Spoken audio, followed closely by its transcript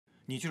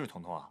你就是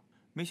彤彤啊？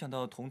没想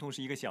到彤彤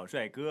是一个小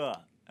帅哥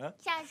啊！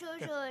夏叔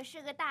叔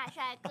是个大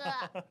帅哥，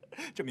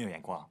这么有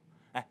眼光。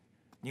哎，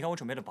你看我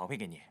准备的宝贝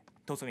给你，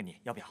都送给你，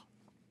要不要？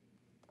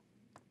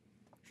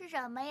是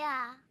什么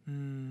呀？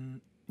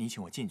你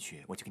请我进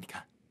去，我就给你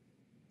看。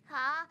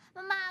好，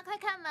妈妈快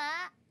开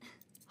门。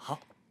好。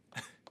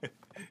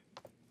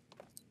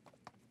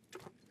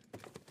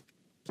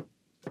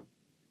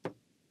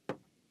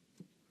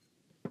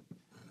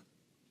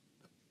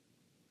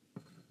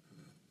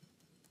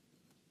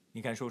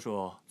你看叔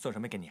叔送什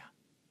么给你啊？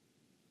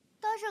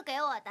都是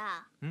给我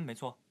的。没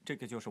错，这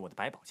个就是我的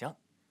百宝箱。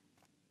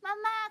妈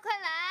妈快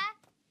来！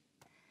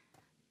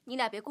你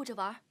俩别顾着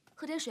玩，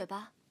喝点水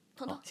吧。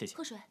彤彤，谢谢。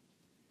喝水。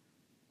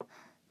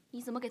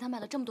你怎么给他买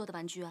了这么多的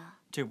玩具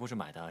啊？这个不是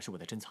买的，是我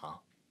的珍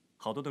藏，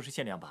好多都是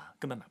限量版，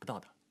根本买不到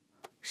的。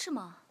是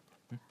吗？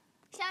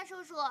夏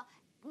叔叔，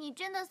你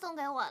真的送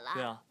给我了？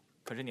对啊，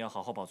可是你要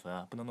好好保存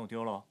啊，不能弄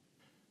丢喽。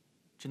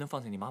只能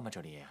放在你妈妈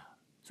这里，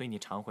所以你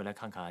常回来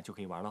看看就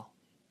可以玩喽。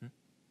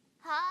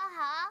好啊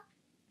好啊。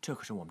这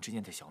可是我们之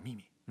间的小秘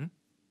密。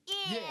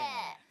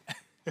耶！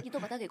你都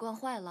把他给惯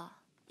坏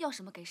了，要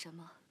什么给什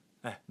么。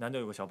哎，难得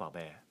有个小宝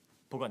贝，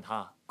不惯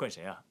他，惯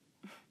谁啊？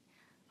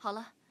好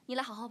了，你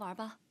俩好好玩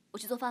吧，我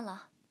去做饭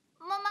了。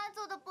妈妈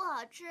做的不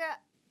好吃。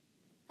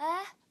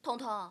哎，彤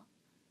彤，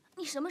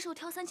你什么时候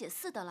挑三拣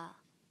四的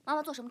了？妈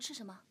妈做什么吃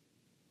什么。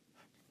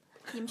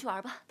你们去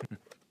玩吧。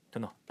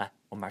彤彤，来，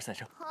我们玩赛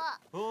车。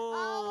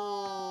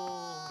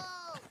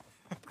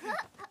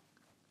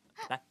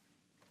来，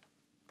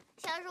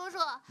夏叔叔，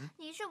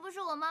你是不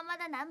是我妈妈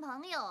的男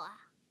朋友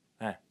啊？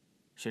哎，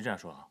谁这样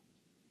说啊？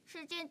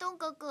是建东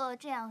哥哥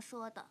这样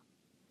说的。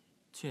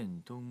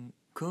建东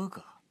哥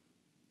哥？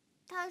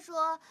他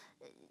说，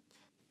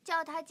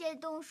叫他建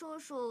东叔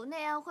叔，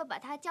那样会把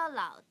他叫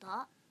老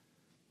的。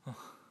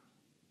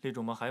李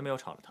主萌还没有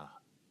炒了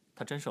他，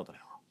他真受得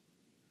了？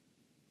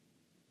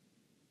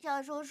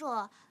小叔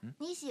叔，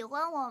你喜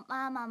欢我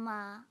妈妈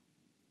吗？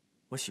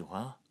我喜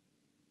欢啊。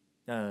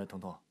彤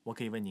彤，我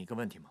可以问你一个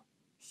问题吗？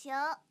行。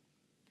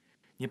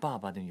你爸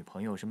爸的女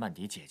朋友是曼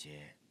迪姐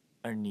姐，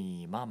而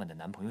你妈妈的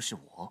男朋友是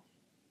我，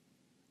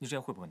你这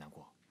样会不会难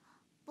过？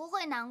不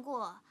会难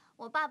过，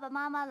我爸爸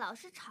妈妈老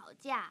是吵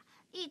架，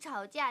一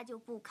吵架就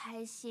不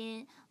开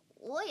心，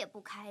我也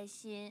不开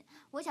心，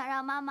我想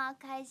让妈妈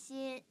开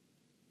心。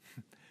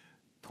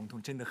彤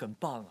彤真的很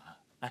棒啊！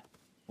哎，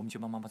我们去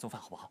帮妈妈做饭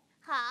好不好？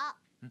好。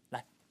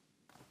来，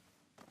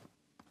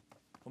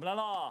我们来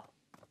喽，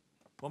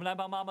我们来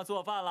帮妈妈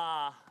做饭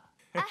啦！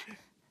哎，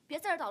别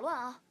在这儿捣乱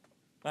啊！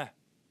哎，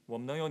我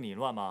们能有你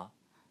乱吗？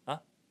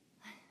啊？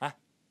哎，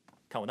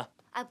看我的！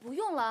哎，不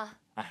用了。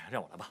哎，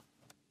让我来吧。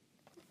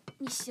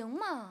你行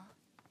吗？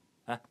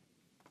哎，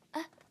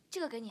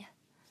这个给你。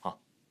好。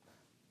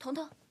彤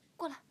彤，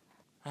过来。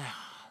哎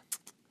呀，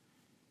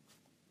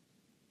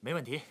没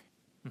问题。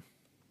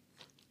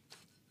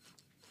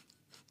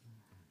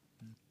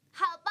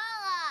好棒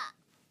啊！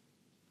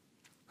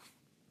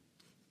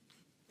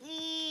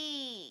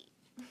咦，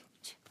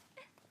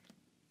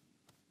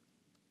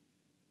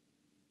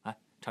哎，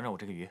尝尝我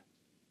这个鱼，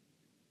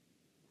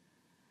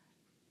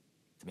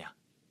怎么样？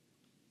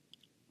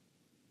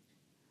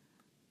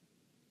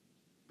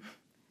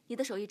你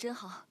的手艺真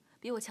好，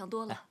比我强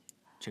多了。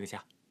吃个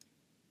虾，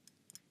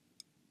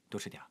多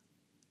吃点儿。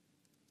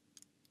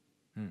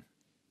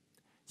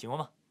喜欢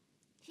吗？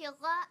喜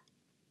欢，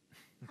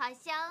好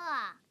香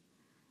啊！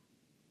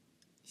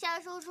夏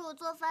叔叔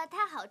做饭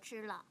太好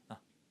吃了。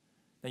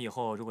那以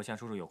后如果夏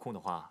叔叔有空的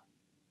话，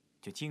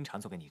就经常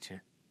做给你吃，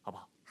好不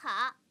好？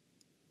好，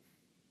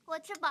我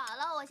吃饱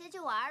了，我先去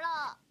玩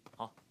了。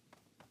好。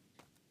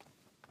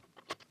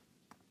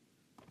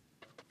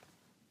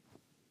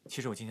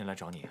其实我今天来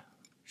找你，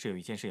是有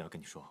一件事要跟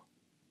你说。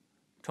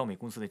创美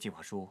公司的计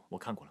划书我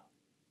看过了，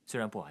虽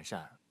然不完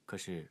善，可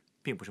是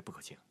并不是不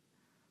可行。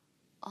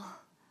哦，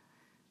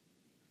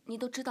你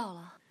都知道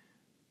了。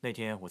那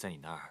天我在你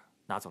那儿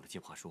拿走了计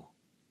划书，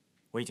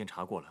我已经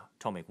查过了，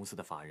创美公司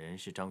的法人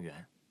是张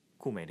元，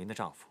顾美玲的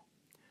丈夫，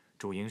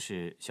主营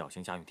是小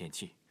型家用电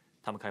器，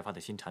他们开发的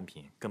新产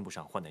品跟不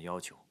上换代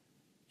要求，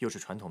又是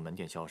传统门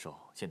店销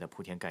售，现在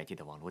铺天盖地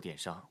的网络电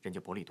商，人家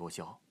薄利多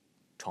销，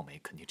创美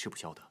肯定吃不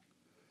消的。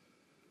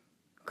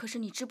可是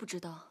你知不知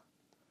道，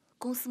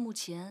公司目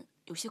前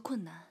有些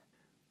困难。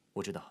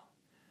我知道，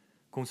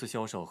公司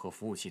销售和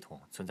服务系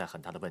统存在很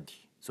大的问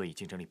题，所以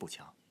竞争力不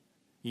强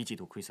，1季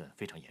度亏损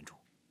非常严重。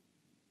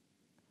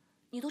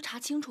你都查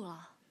清楚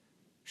了？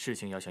事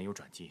情要想有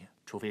转机，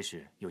除非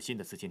是有新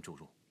的资金注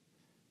入，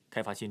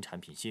开发新产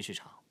品、新市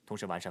场，同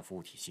时完善服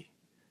务体系，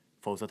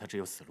否则它只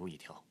有死路一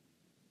条。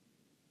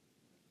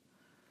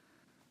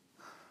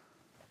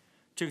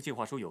这个计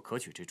划书有可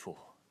取之处，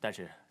但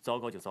是糟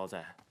糕就糟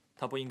在，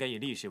它不应该以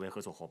力士为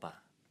合作伙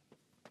伴。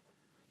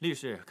力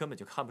士根本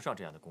就看不上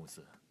这样的公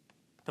司，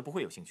他不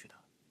会有兴趣的。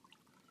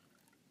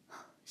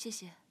谢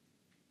谢。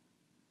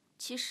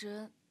其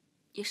实，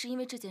也是因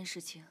为这件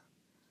事情，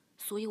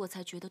所以我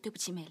才觉得对不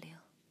起美玲。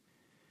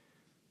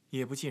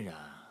也不尽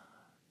然，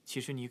其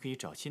实你可以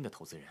找新的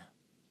投资人。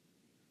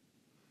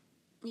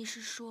你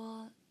是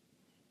说，